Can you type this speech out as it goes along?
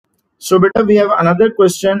So, beta, we have another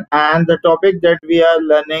question, and the topic that we are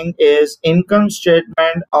learning is income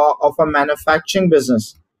statement of a manufacturing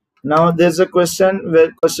business. Now, there's a question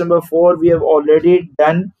with question number 4. We have already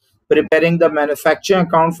done preparing the manufacturing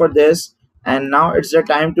account for this, and now it's the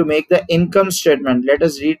time to make the income statement. Let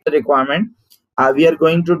us read the requirement. We are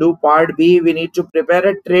going to do part B. We need to prepare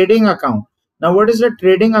a trading account. Now, what is a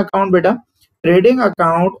trading account, beta? Trading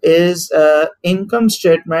account is income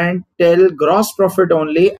statement till gross profit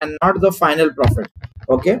only and not the final profit.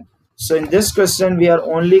 Okay. So in this question, we are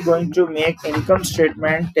only going to make income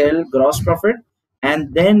statement till gross profit.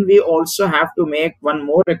 And then we also have to make one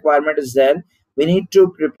more requirement is there. We need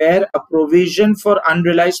to prepare a provision for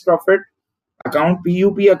unrealized profit account.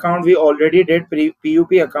 PUP account we already did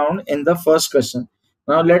PUP account in the first question.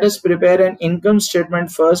 Now let us prepare an income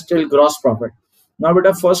statement first till gross profit. Now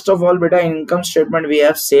beta, first of all beta, in income statement we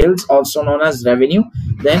have sales, also known as revenue.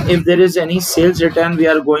 Then if there is any sales return, we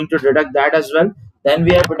are going to deduct that as well. Then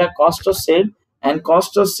we have beta cost of sale, and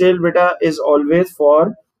cost of sale beta is always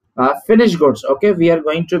for finished goods. Okay, we are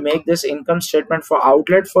going to make this income statement for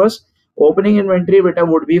outlet first. Opening inventory beta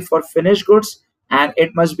would be for finished goods, and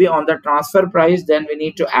it must be on the transfer price. Then we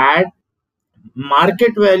need to add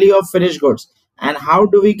market value of finished goods. And how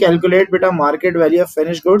do we calculate beta market value of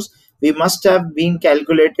finished goods? We must have been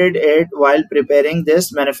calculated it while preparing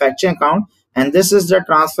this manufacturing account, and this is the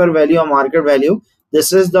transfer value or market value.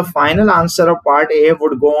 This is the final answer of part A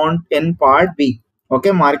would go on in part B. Okay,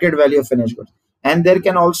 market value of finished goods. And there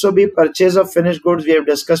can also be purchase of finished goods. We have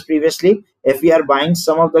discussed previously, if we are buying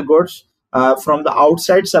some of the goods from the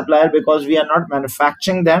outside supplier because we are not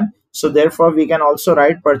manufacturing them, so therefore we can also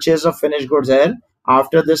write purchase of finished goods here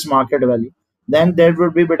after this market value. Then there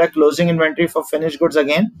would be beta closing inventory for finished goods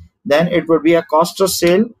again. Then it would be a cost of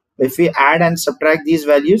sale if we add and subtract these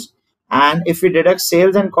values. And if we deduct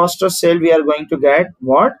sales and cost of sale, we are going to get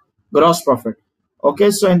what? Gross profit.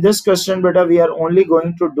 Okay, so in this question beta, we are only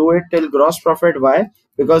going to do it till gross profit. Why?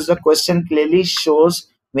 Because the question clearly shows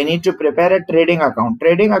we need to prepare a trading account.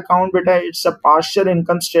 Trading account beta, it's a partial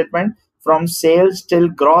income statement from sales till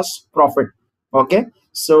gross profit. Okay,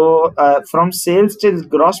 so from sales till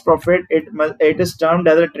gross profit, it is termed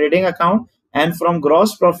as a trading account, and from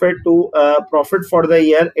gross profit to profit for the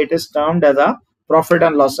year, it is termed as a profit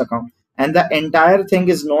and loss account, and the entire thing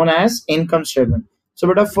is known as income statement. So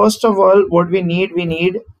beta, first of all, what we need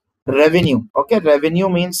revenue. Okay, revenue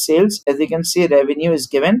means sales. As you can see, revenue is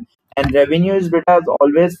given, and revenue is beta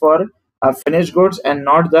always for finished goods and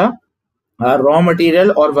not the raw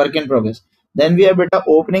material or work in progress. Then we have beta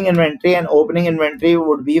opening inventory, and opening inventory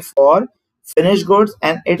would be for finished goods,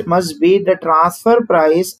 and it must be the transfer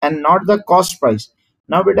price and not the cost price.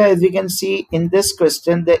 Now beta, as you can see in this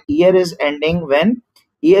question, the year is ending when?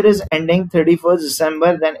 Year is ending 31st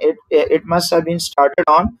December. Then it must have been started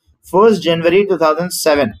on 1st January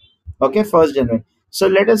 2007. Okay, 1st January. So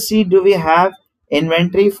let us see, do we have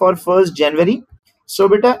inventory for 1st January? So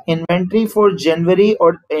beta, inventory for January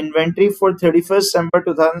or inventory for 31st December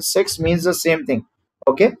 2006 means the same thing.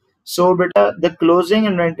 Okay, so beta, the closing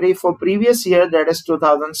inventory for previous year, that is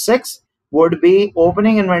 2006, would be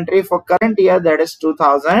opening inventory for current year, that is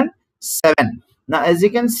 2007. Now as you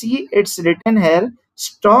can see, it's written here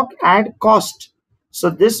stock at cost. So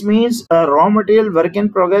this means raw material, work in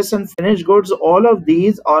progress, and finished goods, all of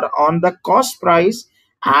these are on the cost price.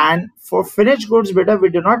 And for finished goods beta, we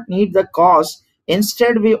do not need the cost.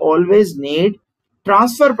 Instead, we always need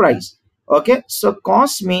transfer price. Okay, so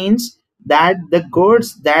cost means that the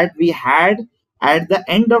goods that we had at the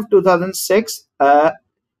end of 2006,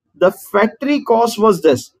 the factory cost was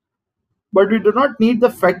this, but we do not need the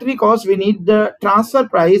factory cost. We need the transfer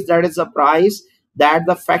price, that is the price that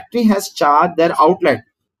the factory has charged their outlet,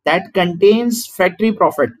 that contains factory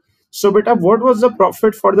profit. So beta, what was the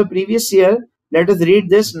profit for the previous year? Let us read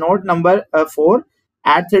this note number 4.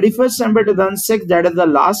 At 31st December 2006, that is the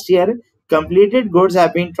last year, completed goods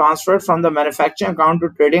have been transferred from the manufacturing account to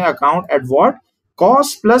trading account at what?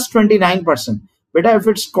 Cost plus 29%. Beta, if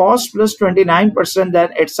it's cost plus 29%,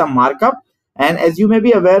 then it's a markup. And as you may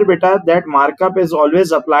be aware beta, that markup is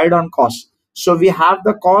always applied on cost. So we have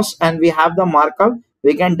the cost and we have the markup.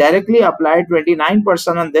 We can directly apply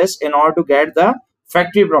 29% on this in order to get the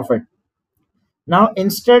factory profit. Now,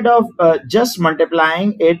 instead of just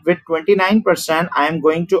multiplying it with 29%, I am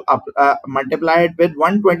going to multiply it with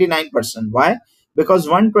 129%. Why? Because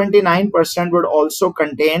 129% would also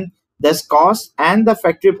contain this cost and the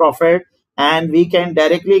factory profit, and we can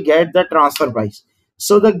directly get the transfer price.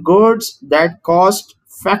 So the goods that cost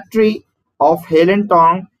factory of Helen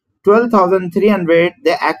Tong 12,300,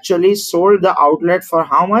 they actually sold the outlet for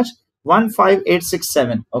how much?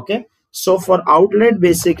 15,867. Okay, So for outlet,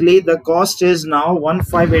 basically the cost is now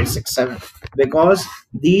 15867, because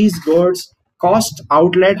these goods cost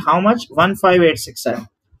outlet how much? 15867.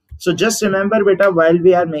 So just remember, beta, while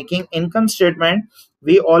we are making income statement,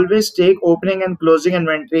 we always take opening and closing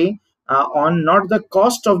inventory on not the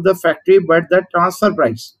cost of the factory but the transfer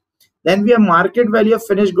price. Then we have market value of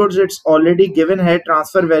finished goods. It's already given here.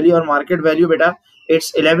 Transfer value or market value, beta,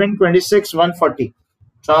 it's 1126 140.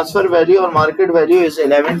 Transfer value or market value is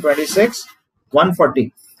 1126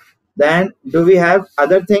 140. Then do we have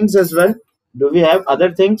other things as well? Do we have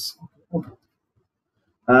other things?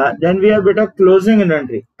 Then we have bit of closing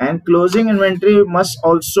inventory, and closing inventory must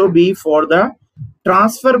also be for the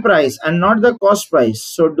transfer price and not the cost price.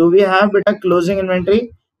 So do we have bit of closing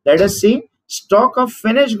inventory? Let us see. Stock of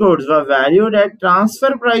finished goods were valued at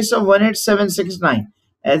transfer price of 18769.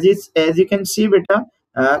 As you can see, beta,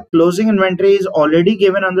 closing inventory is already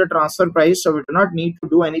given on the transfer price, so we do not need to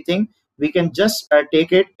do anything. We can just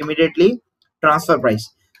take it immediately, transfer price.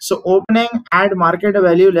 So opening, add market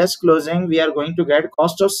value less closing, we are going to get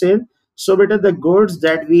cost of sale. So beta, the goods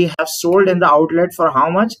that we have sold in the outlet for how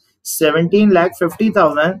much?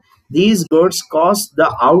 17,50,000. These goods cost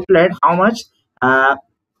the outlet how much?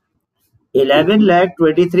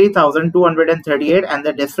 11,23,238, and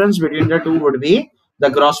the difference between the two would be the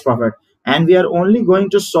gross profit. And we are only going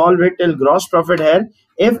to solve it till gross profit here.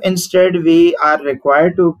 If instead we are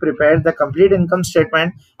required to prepare the complete income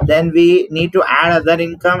statement, then we need to add other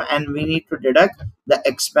income and we need to deduct the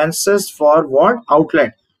expenses for what?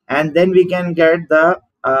 Outlet. And then we can get the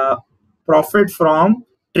profit from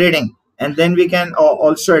trading, and then we can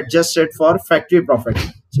also adjust it for factory profit.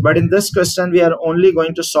 So, but in this question we are only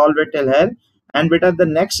going to solve it till here. And beta, the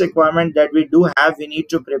next requirement that we do have, we need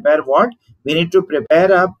to prepare what? We need to prepare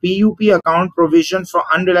a PUP account, provision for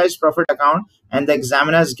unrealized profit account, and the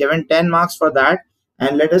examiner has given 10 marks for that.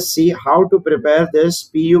 And let us see how to prepare this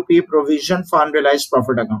PUP, provision for unrealized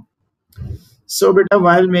profit account. So beta,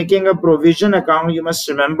 while making a provision account, you must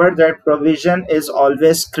remember that provision is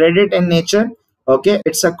always credit in nature. Okay,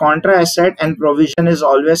 it's a contra asset and provision is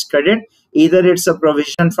always credit. Either it's a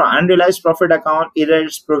provision for unrealized profit account, either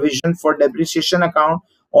it's provision for depreciation account,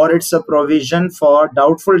 or it's a provision for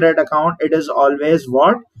doubtful debt account. It is always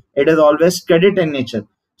what? It is always credit in nature.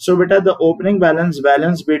 So beta, the opening balance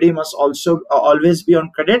BD must also always be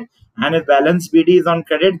on credit, and if balance BD is on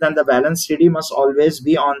credit, then the balance CD must always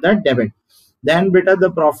be on the debit. Then beta, the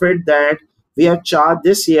profit that we have charged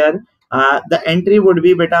this year, the entry would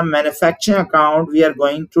be beta manufacturing account. We are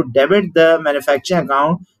going to debit the manufacturing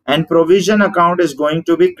account, and provision account is going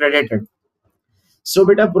to be credited. So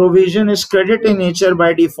beta, provision is credit in nature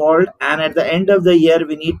by default, and at the end of the year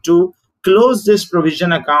we need to close this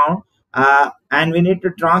provision account, and we need to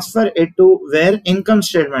transfer it to where? Income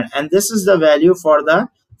statement. And this is the value for the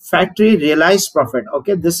factory realized profit.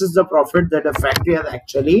 Okay, this is the profit that the factory has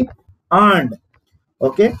actually earned.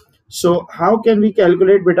 Okay, so how can we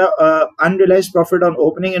calculate beta unrealized profit on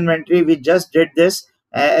opening inventory? We just did this.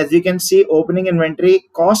 As you can see, opening inventory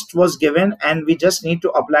cost was given, and we just need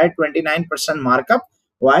to apply 29% markup.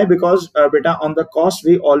 Why? Because beta, on the cost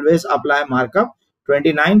we always apply markup.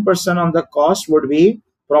 29% on the cost would be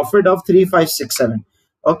profit of 3567.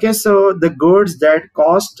 Okay, so the goods that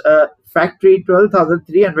cost factory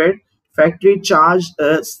 12,300, factory charged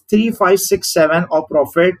 3567 of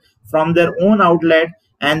profit from their own outlet,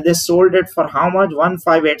 and they sold it for how much?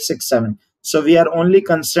 15867. So we are only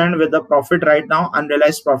concerned with the profit right now,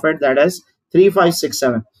 unrealized profit, that is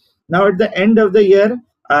 3567. Now at the end of the year,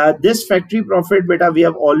 this factory profit beta, we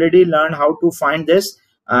have already learned how to find this,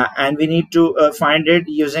 and we need to find it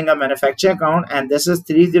using a manufacturing account, and this is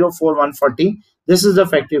 304140. This is the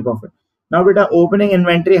factory profit. Now beta, opening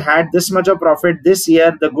inventory had this much of profit this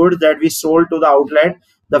year. The goods that we sold to the outlet,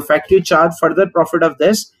 the factory charged further profit of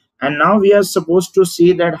this, and now we are supposed to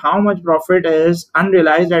see that how much profit is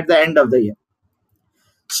unrealized at the end of the year.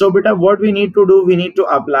 So beta, what we need to do, we need to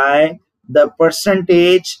apply the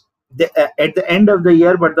percentage at the end of the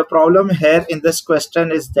year. But the problem here in this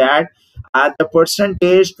question is that the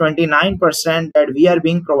percentage 29% that we are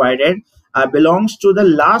being provided belongs to the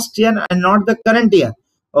last year and not the current year.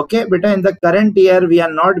 Okay, beta, in the current year we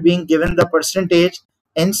are not being given the percentage.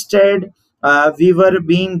 Instead, we were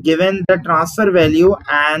being given the transfer value,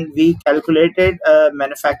 and we calculated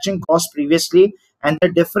manufacturing cost previously, and the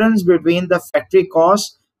difference between the factory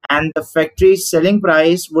cost and the factory selling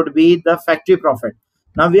price would be the factory profit.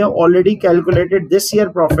 Now we have already calculated this year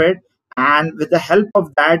profit, and with the help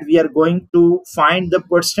of that we are going to find the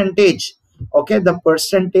percentage. Okay, the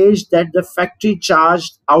percentage that the factory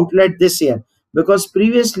charged outlet this year, because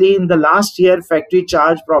previously in the last year factory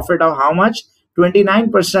charged profit of how much?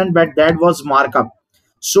 29%, but that was markup.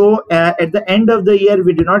 So at the end of the year,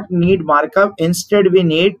 we do not need markup. Instead, we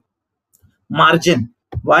need margin.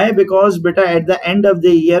 Why? Because beta, at the end of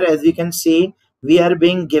the year, as you can see, we are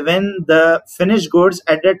being given the finished goods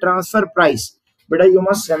at the transfer price. Beta, you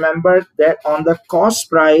must remember that on the cost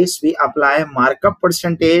price we apply markup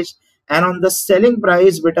percentage, and on the selling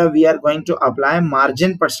price, beta, we are going to apply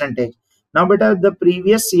margin percentage. Now beta, the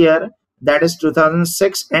previous year, that is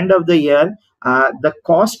 2006 end of the year, the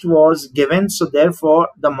cost was given, so therefore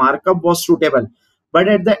the markup was suitable. But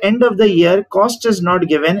at the end of the year, cost is not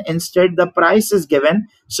given, instead the price is given,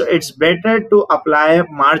 so it's better to apply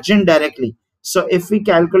margin directly. So if we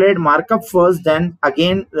calculate markup first, then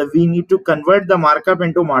again we need to convert the markup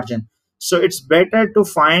into margin. So it's better to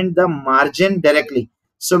find the margin directly.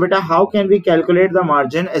 So beta, how can we calculate the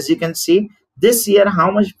margin? As you can see, this year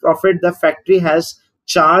how much profit the factory has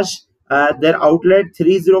charged their outlet,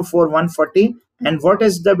 304140, and what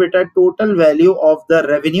is the beta total value of the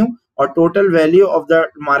revenue, or total value of the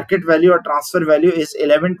market value or transfer value is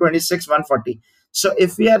 1126,140. So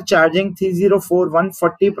if we are charging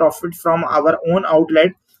 304140 profit from our own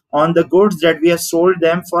outlet on the goods that we have sold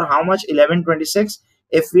them for how much, 1126,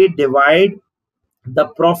 if we divide the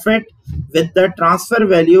profit with the transfer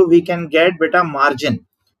value, we can get beta margin.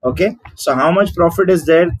 Okay, so how much profit is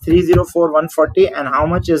there, 304140, and how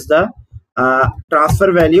much is the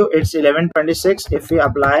transfer value, it's 1126. If we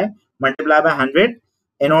apply, multiply by 100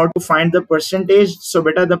 in order to find the percentage, so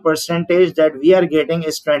beta, the percentage that we are getting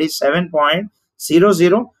is 27.00.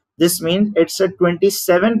 This means it's a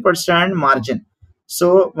 27% margin.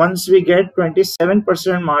 So once we get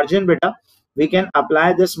 27% margin, beta, we can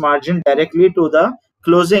apply this margin directly to the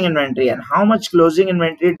closing inventory. And how much closing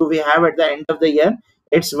inventory do we have at the end of the year?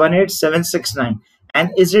 It's 18769.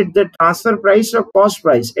 And is it the transfer price or cost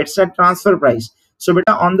price? It's a transfer price. So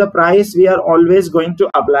beta, on the price we are always going to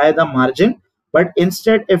apply the margin, but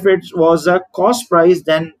instead if it was a cost price,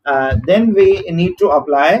 then we need to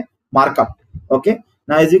apply markup. Okay,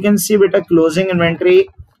 now as you can see, beta, closing inventory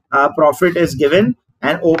profit is given,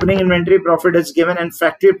 and opening inventory profit is given, and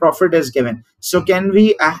factory profit is given. So can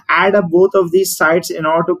we add up both of these sides in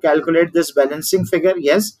order to calculate this balancing figure?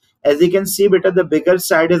 Yes. As you can see, beta, the bigger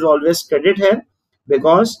side is always credit here,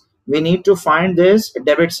 because we need to find this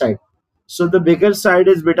debit side. So the bigger side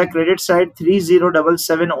is beta credit side,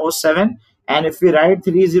 307707, and if we write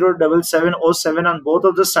 307707 on both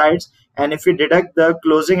of the sides, and if we deduct the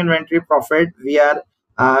closing inventory profit,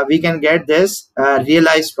 we can get this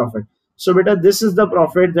realized profit. So beta, this is the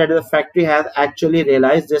profit that the factory has actually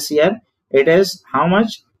realized this year. It is how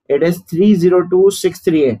much? It is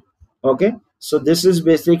 302638. Okay, so this is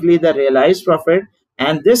basically the realized profit,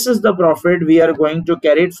 and this is the profit we are going to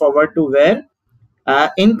carry it forward to where?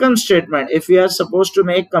 Income statement. If we are supposed to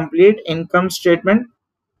make complete income statement,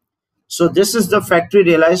 so this is the factory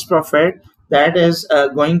realized profit that is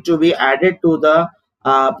going to be added to the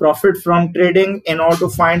profit from trading in order to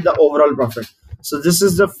find the overall profit. So this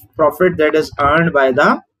is the profit that is earned by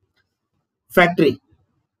the factory.